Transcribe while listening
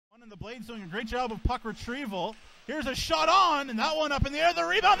And the Blades doing a great job of puck retrieval. Here's a shot on, and that one up in the air. The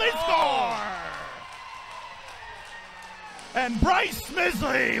rebound, they score! And Bryce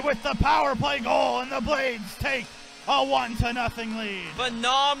Misley with the power play goal, and the Blades take a 1-0 lead.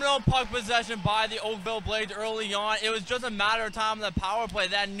 Phenomenal puck possession by the Oakville Blades early on. It was just a matter of time on the power play.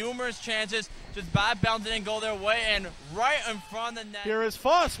 They had numerous chances, just bad bounce didn't go their way, and right in front of the net. Here is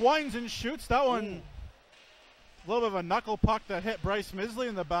Foss, winds and shoots. That one, a little bit of a knuckle puck that hit Bryce Misley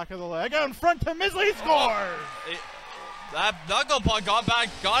in the back of the leg. Out in front to Misley, scores! That knuckle puck got back,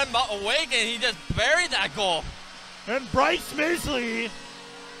 got him awake, and he just buried that goal. And Bryce Misley,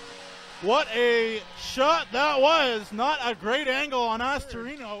 what a shot that was. Not a great angle on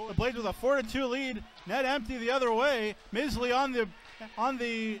Astorino. The Blades with a 4-2 lead. Net empty the other way. Misley on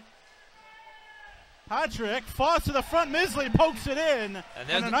the hat trick. Foss to the front. Misley pokes it in.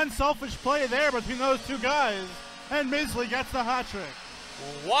 And an unselfish play there between those two guys. And Misley gets the hat trick.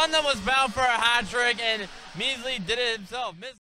 One that was bound for a hat trick, and Misley did it himself.